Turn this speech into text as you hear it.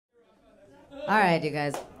All right, you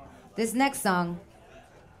guys. This next song,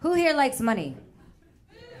 who here likes money?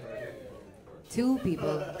 Two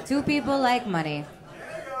people. Two people like money.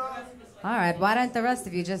 All right, why don't the rest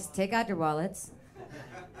of you just take out your wallets,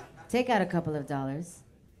 take out a couple of dollars,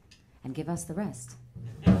 and give us the rest.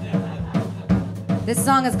 This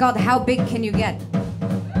song is called How Big Can You Get?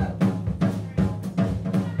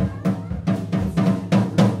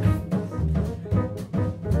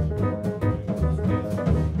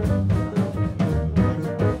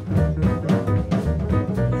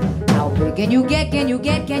 Can you get, can you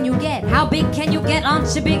get, can you get? How big can you get?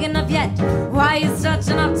 Aren't you big enough yet? Why are you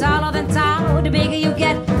stretching up taller than tall? The bigger you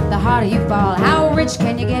get, the harder you fall. How rich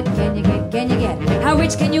can you get, can you get, can you get? How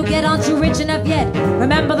rich can you get? Aren't you rich enough yet?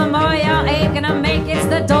 Remember, the more you're aching to make, it's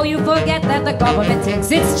the dough you forget that the government takes.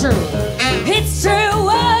 It's true. It's true.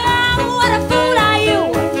 Oh, what a fool are you?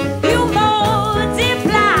 You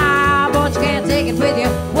multiply, but you can't take it with you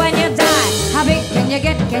when you die. How big can you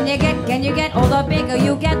get, can you get, can you get? Oh, the bigger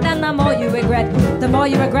you get, then the more you regret. The more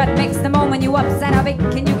you regret makes the moment you upset. How big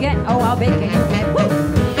can you get? Oh, how big can you get? Woo!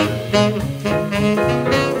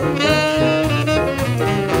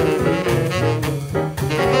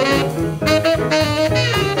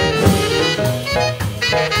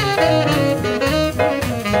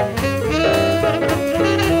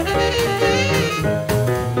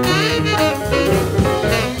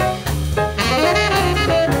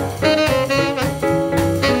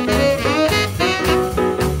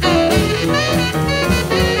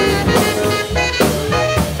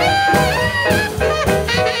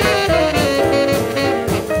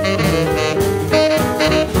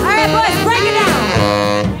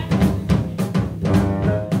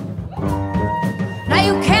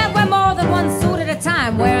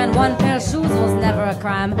 Wearing one pair of shoes was never a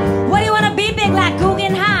crime. What do you want to be big like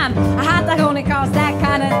Guggenheim? A hot dog only costs that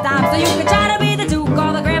kind of dime. So you can try to be the Duke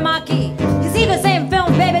or the Grand Marquis. You see the same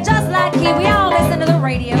film, baby, just like he. We all listen to the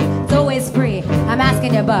radio, it's always free. I'm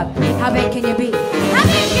asking you, bub, how big can you be? How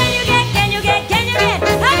big can you get, can you get, can you get?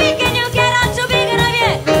 How big can you get, aren't you big enough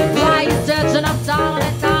yet? Why are you searching up tall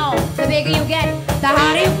and tall? The bigger you get, the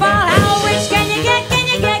harder you fall. How rich can you get, can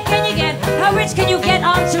you get, can you get? How rich can you get,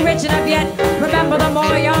 aren't you rich enough yet? Remember, the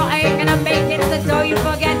more you're aching to make it, the dough you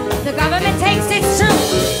forget. The government takes, it's true.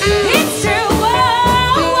 It's true.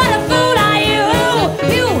 Oh, what a fool are you?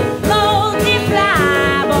 You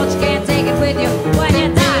multiply, but you can't take it with you when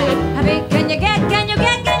you die. How big can you get, can you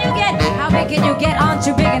get, can you get? How big can you get, aren't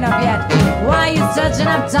you big enough yet? Why are you searching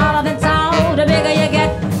up taller than tall? The bigger you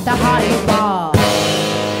get, the harder you fall.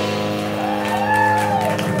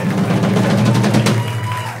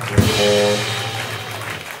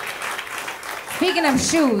 Speaking of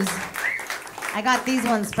shoes, I got these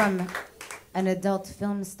ones from an adult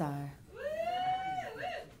film star.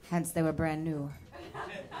 Hence, they were brand new.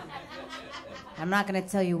 I'm not going to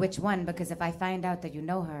tell you which one, because if I find out that you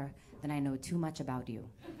know her, then I know too much about you.